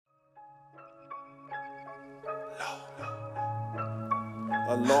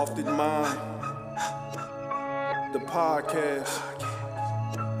A Lofted Mind, the podcast.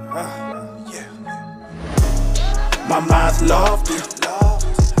 Yeah. My mind's lofty.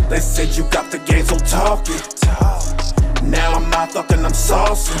 They said you got the game, so talk it. Now I'm out thuggin', I'm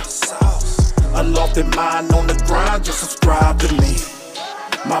saucy. A lofted mind on the grind, just subscribe to me.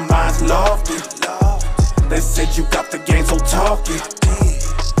 My mind's lofty. They said you got the game, so talk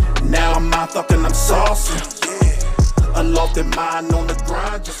it. Now I'm out thuggin', I'm saucy. A lofted mind on the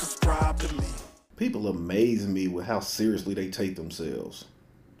grind, just subscribe to me. People amaze me with how seriously they take themselves.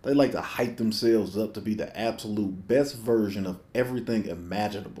 They like to hype themselves up to be the absolute best version of everything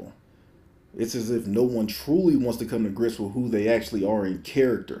imaginable. It's as if no one truly wants to come to grips with who they actually are in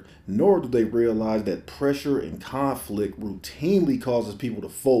character, nor do they realize that pressure and conflict routinely causes people to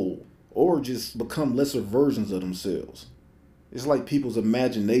fold, or just become lesser versions of themselves. It's like people's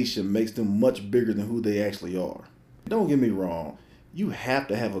imagination makes them much bigger than who they actually are. Don't get me wrong, you have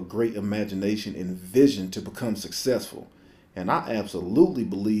to have a great imagination and vision to become successful. And I absolutely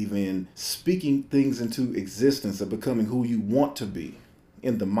believe in speaking things into existence and becoming who you want to be,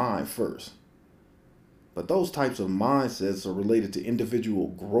 in the mind first. But those types of mindsets are related to individual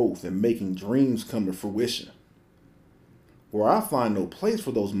growth and making dreams come to fruition. Where I find no place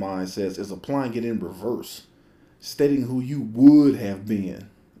for those mindsets is applying it in reverse, stating who you would have been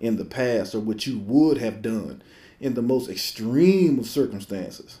in the past or what you would have done in the most extreme of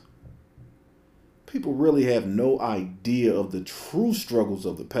circumstances. People really have no idea of the true struggles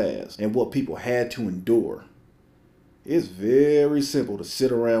of the past and what people had to endure. It's very simple to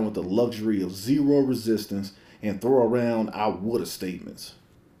sit around with the luxury of zero resistance and throw around I woulda statements.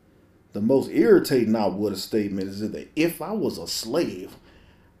 The most irritating I woulda statement is that if I was a slave,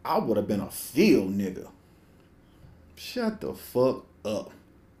 I would have been a field nigga. Shut the fuck up.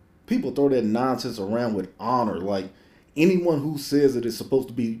 People throw that nonsense around with honor like anyone who says it is supposed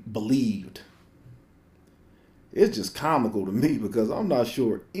to be believed. It's just comical to me because I'm not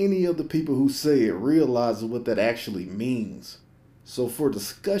sure any of the people who say it realizes what that actually means. So for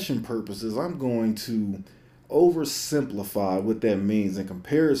discussion purposes, I'm going to oversimplify what that means in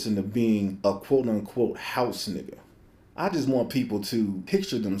comparison to being a quote-unquote house nigga. I just want people to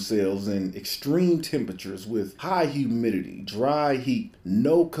picture themselves in extreme temperatures with high humidity, dry heat,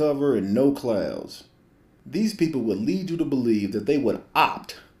 no cover, and no clouds. These people would lead you to believe that they would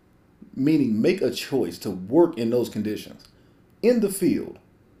opt, meaning make a choice to work in those conditions, in the field,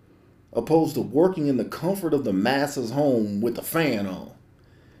 opposed to working in the comfort of the masses' home with the fan on.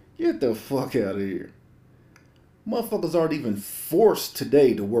 Get the fuck out of here. Motherfuckers aren't even forced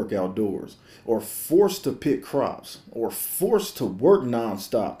today to work outdoors, or forced to pick crops, or forced to work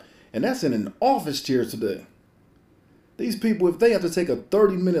nonstop, and that's in an office chair today. These people, if they have to take a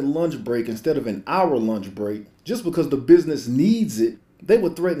 30-minute lunch break instead of an hour lunch break, just because the business needs it, they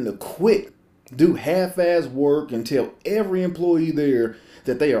would threaten to quit, do half-ass work, and tell every employee there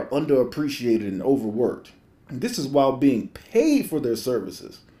that they are underappreciated and overworked. And this is while being paid for their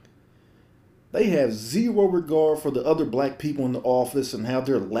services. They have zero regard for the other black people in the office and how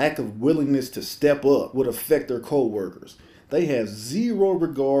their lack of willingness to step up would affect their co-workers. They have zero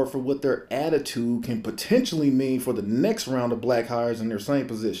regard for what their attitude can potentially mean for the next round of black hires in their same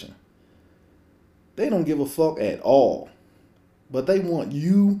position. They don't give a fuck at all. But they want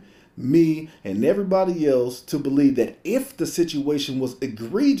you, me, and everybody else to believe that if the situation was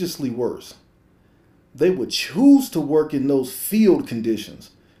egregiously worse, they would choose to work in those field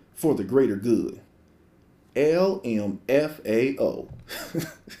conditions for the greater good. LMFAO.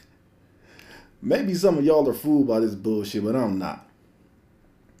 Maybe some of y'all are fooled by this bullshit, but I'm not.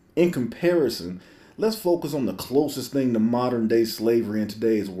 In comparison, let's focus on the closest thing to modern day slavery in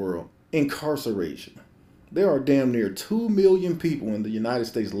today's world: incarceration. There are damn near 2 million people in the United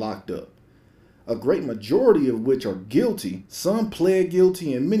States locked up, a great majority of which are guilty. Some pled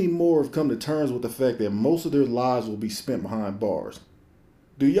guilty, and many more have come to terms with the fact that most of their lives will be spent behind bars.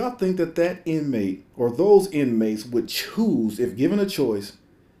 Do y'all think that that inmate or those inmates would choose, if given a choice,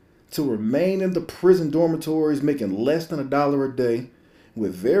 to remain in the prison dormitories making less than $1 a day,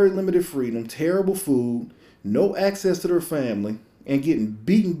 with very limited freedom, terrible food, no access to their family, and getting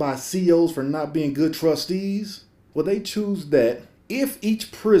beaten by COs for not being good trustees? Well, they choose that if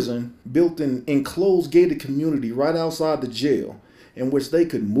each prison built an enclosed gated community right outside the jail, in which they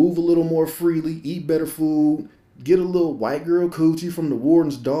could move a little more freely, eat better food, get a little white girl coochie from the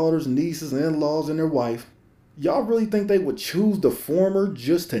warden's daughters, nieces, in-laws, and their wife. Y'all really think they would choose the former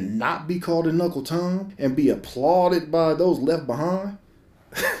just to not be called a Uncle Tom and be applauded by those left behind?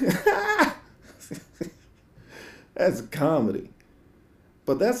 That's comedy.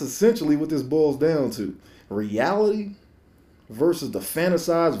 But that's essentially what this boils down to. Reality versus the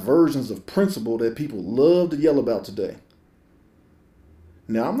fantasized versions of principle that people love to yell about today.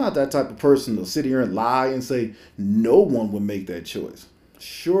 Now, I'm not that type of person to sit here and lie and say no one would make that choice.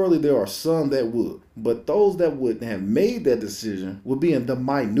 Surely there are some that would, but those that would have made that decision would be in the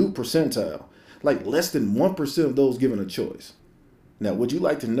minute percentile, like less than 1% of those given a choice. Now, would you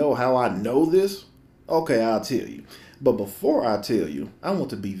like to know how I know this? Okay, I'll tell you. But before I tell you, I want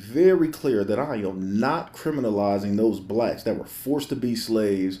to be very clear that I am not criminalizing those blacks that were forced to be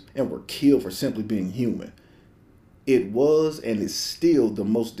slaves and were killed for simply being human. It was and is still the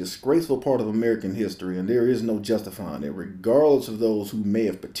most disgraceful part of American history, and there is no justifying it, regardless of those who may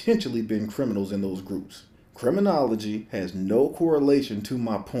have potentially been criminals in those groups. Criminology has no correlation to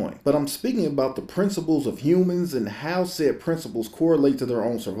my point, but I'm speaking about the principles of humans and how said principles correlate to their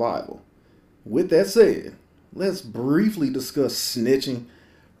own survival. With that said, let's briefly discuss snitching,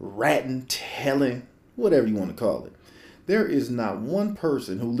 ratting, telling, whatever you want to call it. There is not one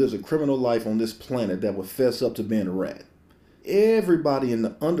person who lives a criminal life on this planet that would fess up to being a rat. Everybody in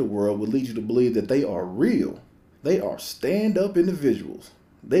the underworld would lead you to believe that they are real. They are stand-up individuals.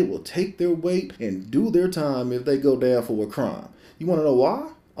 They will take their weight and do their time if they go down for a crime. You want to know why?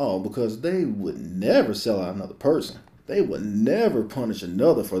 Oh, because they would never sell out another person. They would never punish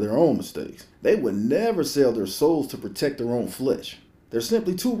another for their own mistakes. They would never sell their souls to protect their own flesh. They're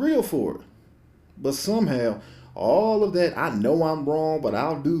simply too real for it. But somehow, all of that, I know I'm wrong, but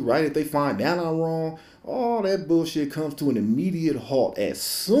I'll do right if they find out I'm wrong, all that bullshit comes to an immediate halt as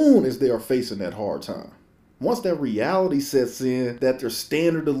soon as they are facing that hard time. Once that reality sets in that their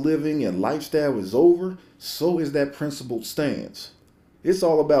standard of living and lifestyle is over, so is that principled stance. It's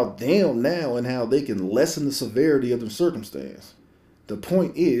all about them now and how they can lessen the severity of their circumstance. The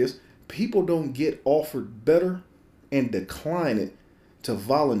point is, people don't get offered better and decline it to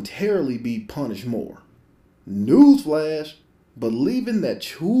voluntarily be punished more. Newsflash, believing that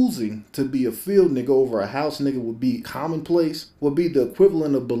choosing to be a field nigga over a house nigga would be commonplace would be the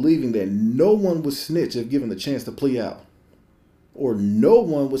equivalent of believing that no one would snitch if given the chance to plea out. Or no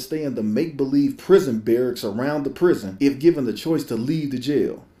one would stay in the make-believe prison barracks around the prison if given the choice to leave the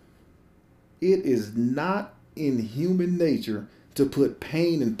jail. It is not in human nature to put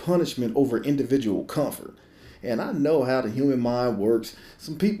pain and punishment over individual comfort. And I know how the human mind works.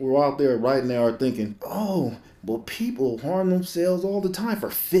 Some people out there right now are thinking, oh, well, people harm themselves all the time for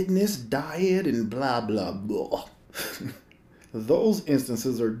fitness, diet, and blah, blah, blah. Those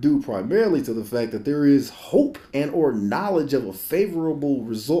instances are due primarily to the fact that there is hope and or knowledge of a favorable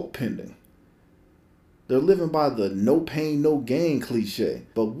result pending. They're living by the no pain, no gain cliche.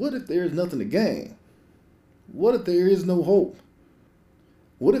 But what if there's nothing to gain? What if there is no hope?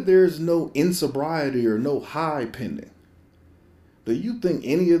 What if there is no insobriety or no high pending? Do you think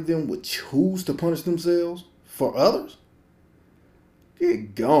any of them would choose to punish themselves for others?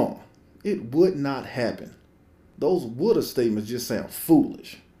 Get gone. It would not happen. Those woulda statements just sound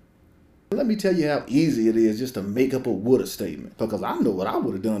foolish. Let me tell you how easy it is just to make up a woulda statement. Because I know what I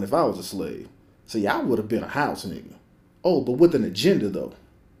would have done if I was a slave. See, I would have been a house nigga. Oh, but with an agenda though.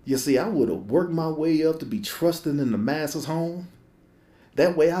 You see, I would have worked my way up to be trusted in the masses' home.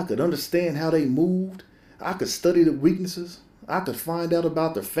 That way I could understand how they moved. I could study their weaknesses. I could find out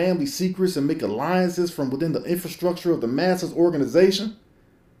about their family secrets and make alliances from within the infrastructure of the masses organization.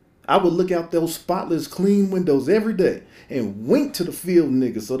 I would look out those spotless clean windows every day and wink to the field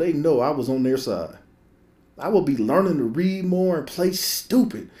niggas so they know I was on their side. I would be learning to read more and play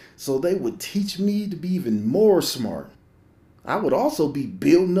stupid so they would teach me to be even more smart. I would also be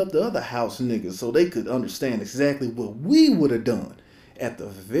building up the other house niggas so they could understand exactly what we would have done at the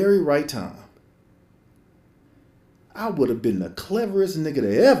very right time. I would have been the cleverest nigga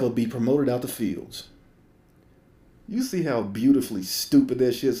to ever be promoted out the fields. You see how beautifully stupid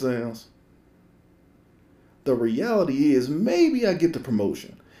that shit sounds? The reality is maybe I get the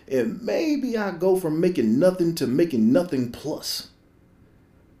promotion, and maybe I go from making nothing to making nothing plus.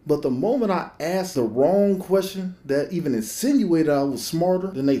 But the moment I asked the wrong question that even insinuated I was smarter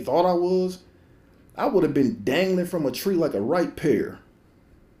than they thought I was, I would have been dangling from a tree like a ripe pear.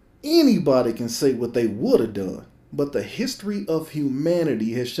 Anybody can say what they would have done, but the history of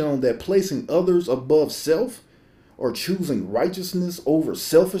humanity has shown that placing others above self or choosing righteousness over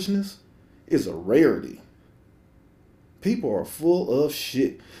selfishness is a rarity. People are full of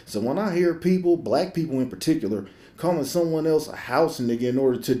shit. So when I hear people, black people in particular, calling someone else a house nigga in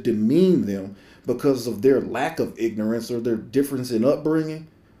order to demean them because of their lack of ignorance or their difference in upbringing,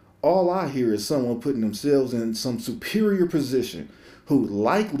 all I hear is someone putting themselves in some superior position who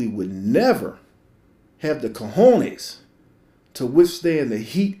likely would never have the cojones to withstand the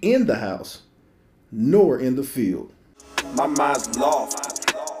heat in the house nor in the field. My mind's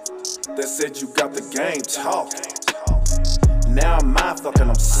lost. They said you got the game talking. Now I'm mind fucking,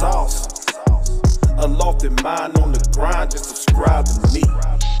 I'm sauce. A lofted mind on the grind, just subscribe to me.